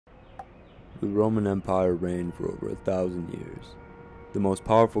The Roman Empire reigned for over 1,000 years. The most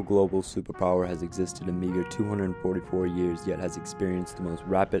powerful global superpower has existed a meager 244 years, yet has experienced the most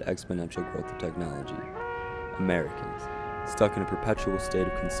rapid exponential growth of technology. Americans, stuck in a perpetual state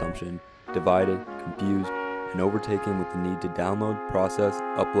of consumption, divided, confused, and overtaken with the need to download, process,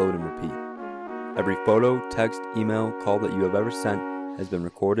 upload, and repeat. Every photo, text, email, call that you have ever sent has been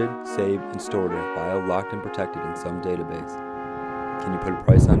recorded, saved, and stored in a file locked and protected in some database. Can you put a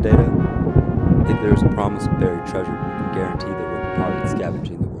price on data? If there is a promise of buried treasure, you can guarantee there will be pirates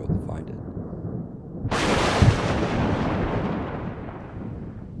scavenging the world to find it.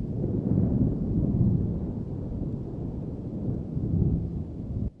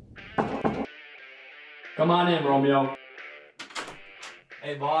 Come on in, Romeo.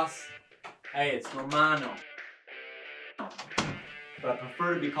 Hey, boss. Hey, it's Romano. But I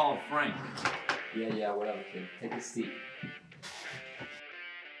prefer to be called Frank. Yeah, whatever, kid. Take a seat.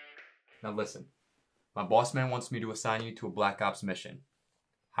 Now listen, my boss man wants me to assign you to a Black Ops mission.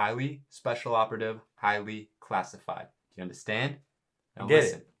 Highly special operative, highly classified. Do you understand? Now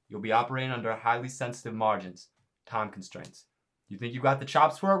listen, you'll be operating under highly sensitive margins, time constraints. You think you got the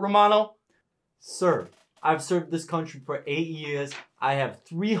chops for it, Romano? Sir, I've served this country for 8 years. I have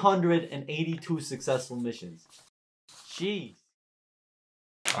 382 successful missions. Jeez.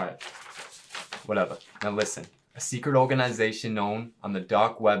 Alright, whatever. Now listen. A secret organization known on the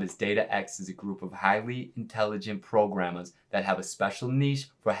dark web as Data X is a group of highly intelligent programmers that have a special niche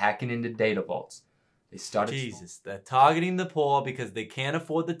for hacking into data vaults. They started. Jesus, they're targeting the poor because they can't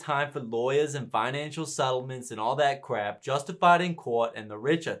afford the time for lawyers and financial settlements and all that crap justified in court, and the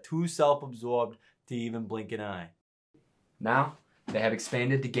rich are too self-absorbed to even blink an eye. Now, they have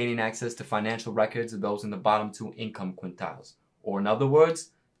expanded to gaining access to financial records of those in the bottom 2 income quintiles. Or in other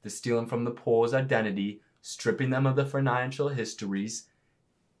words, they're stealing from the poor's identity, stripping them of their financial histories,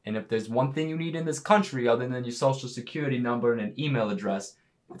 and if there's one thing you need in this country other than your social security number and an email address,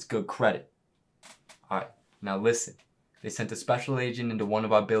 it's good credit. Alright, now listen. They sent a special agent into one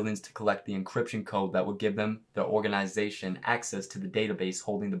of our buildings to collect the encryption code that would give them, their organization, access to the database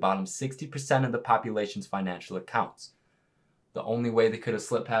holding the bottom 60% of the population's financial accounts. The only way they could have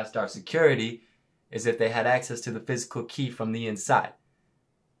slipped past our security is if they had access to the physical key from the inside.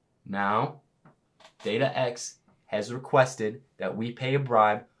 Now, Data X has requested that we pay a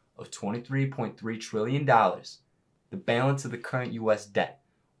bribe of $23.3 trillion, the balance of the current U.S. debt,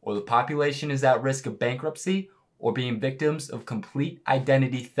 or the population is at risk of bankruptcy or being victims of complete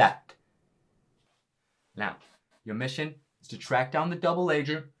identity theft. Now, your mission is to track down the double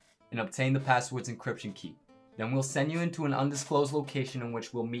agent and obtain the password's encryption key. Then we'll send you into an undisclosed location in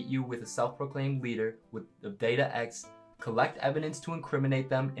which we'll meet you with a self-proclaimed leader of Data X, collect evidence to incriminate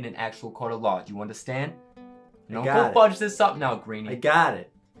them in an actual court of law. Do you understand? Don't go fudge this up now, Greenie. I got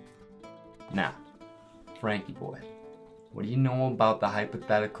it. Now, Frankie boy, what do you know about the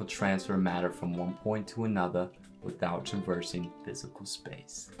hypothetical transfer of matter from one point to another without traversing physical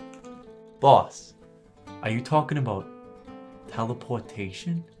space? Boss, are you talking about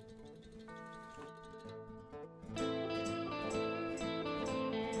teleportation?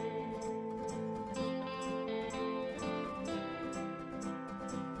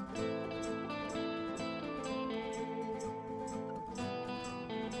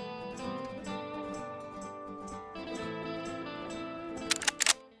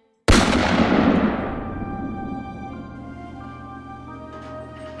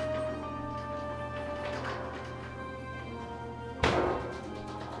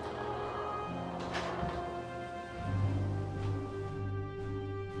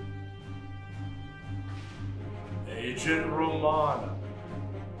 Agent Romana.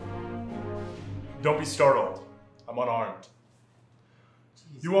 Don't be startled. I'm unarmed.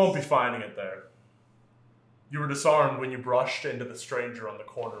 Jesus. You won't be finding it there. You were disarmed when you brushed into the stranger on the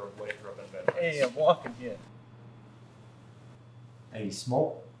corner of Lathrop and Veterans. Hey, I'm walking here. Hey,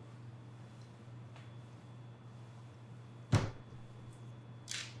 smoke?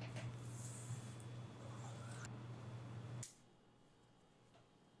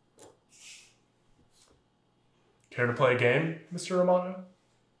 Care to play a game, Mr. Romano?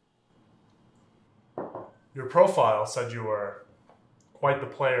 Your profile said you were quite the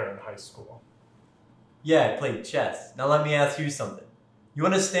player in high school. Yeah, I played chess. Now let me ask you something. You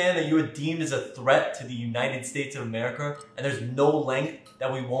understand that you are deemed as a threat to the United States of America, and there's no length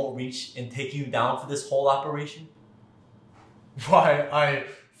that we won't reach in taking you down for this whole operation? Why, I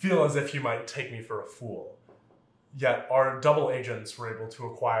feel as if you might take me for a fool. Yet our double agents were able to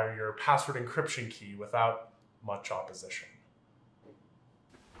acquire your password encryption key without much opposition.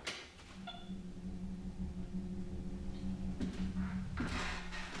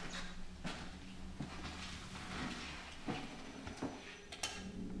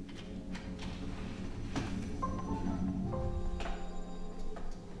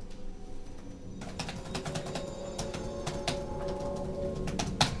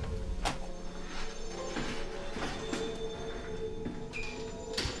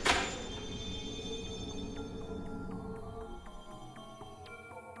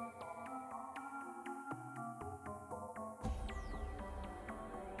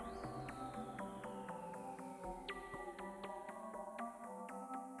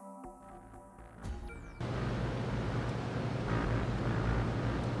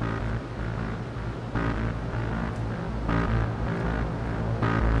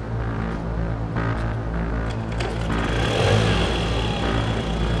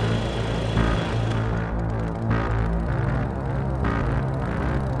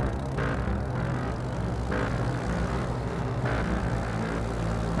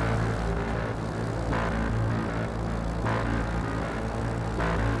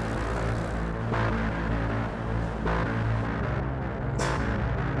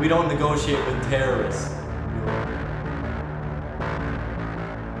 We don't negotiate with terrorists.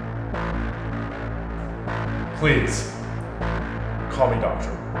 Please, call me doctor.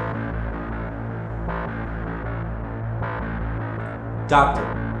 Doctor,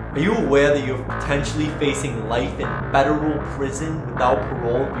 are you aware that you're potentially facing life in federal prison without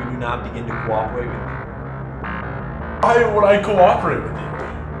parole if you do not begin to cooperate with me? Why would I cooperate with you?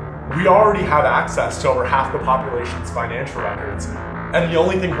 We already have access to over half the population's financial records, and the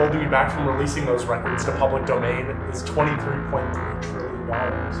only thing holding you back from releasing those records to public domain is $23.3 trillion.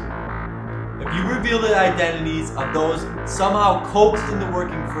 If you reveal the identities of those somehow coaxed into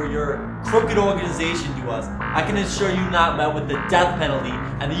working for your crooked organization to us, I can assure you not met with the death penalty,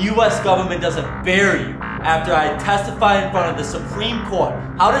 and the US government doesn't bury you after I testify in front of the Supreme Court.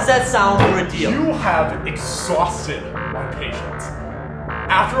 How does that sound for a deal? You have exhausted my patience.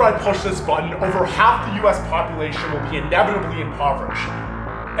 After I push this button, over half the US population will be inevitably impoverished.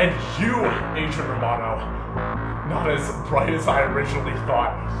 And you, Agent Romano, not as bright as I originally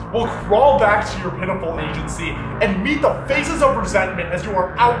thought, will crawl back to your pitiful agency and meet the faces of resentment as you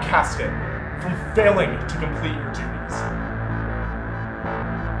are outcasted from failing to complete your duties.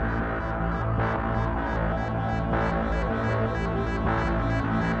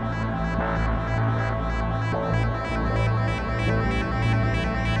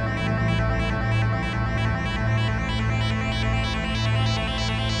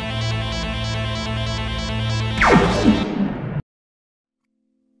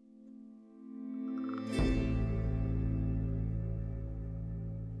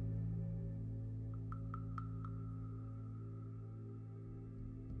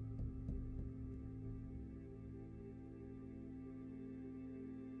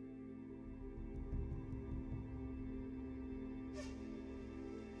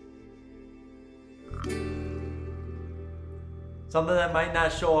 Something that might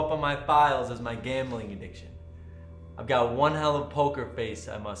not show up on my files is my gambling addiction. I've got one hell of poker face,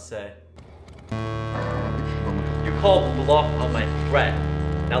 I must say. You called bluff on my threat.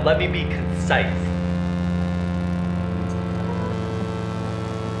 Now let me be concise.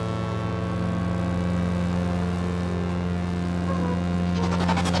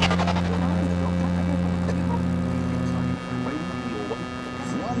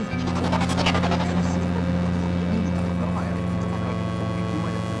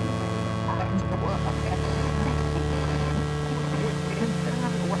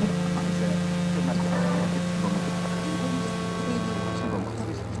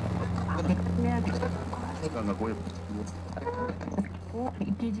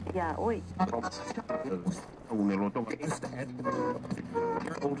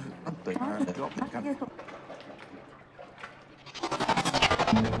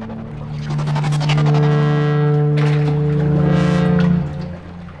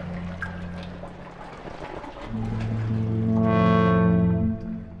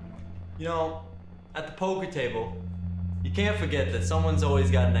 You know, at the poker table, you can't forget that someone's always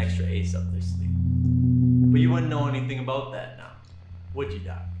got an extra ace up their sleeve. But you wouldn't know anything about that now, would you,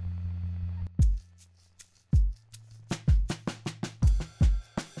 Doc?